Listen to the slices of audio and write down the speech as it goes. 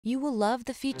You will love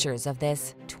the features of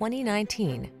this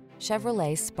 2019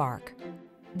 Chevrolet Spark.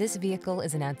 This vehicle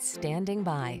is an outstanding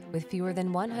buy with fewer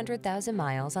than 100,000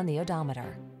 miles on the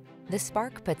odometer. The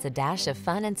Spark puts a dash of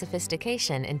fun and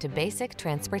sophistication into basic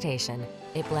transportation.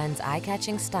 It blends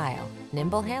eye-catching style,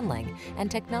 nimble handling, and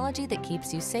technology that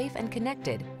keeps you safe and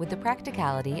connected with the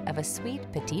practicality of a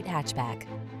sweet petite hatchback.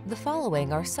 The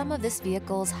following are some of this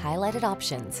vehicle's highlighted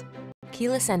options: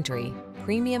 keyless entry,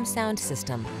 premium sound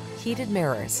system, heated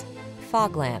mirrors,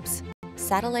 fog lamps,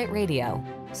 satellite radio,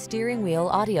 steering wheel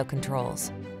audio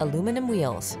controls, aluminum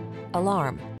wheels,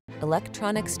 alarm,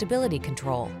 electronic stability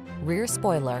control, rear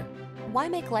spoiler. Why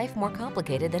make life more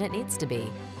complicated than it needs to be?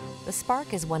 The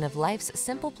Spark is one of life's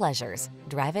simple pleasures.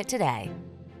 Drive it today.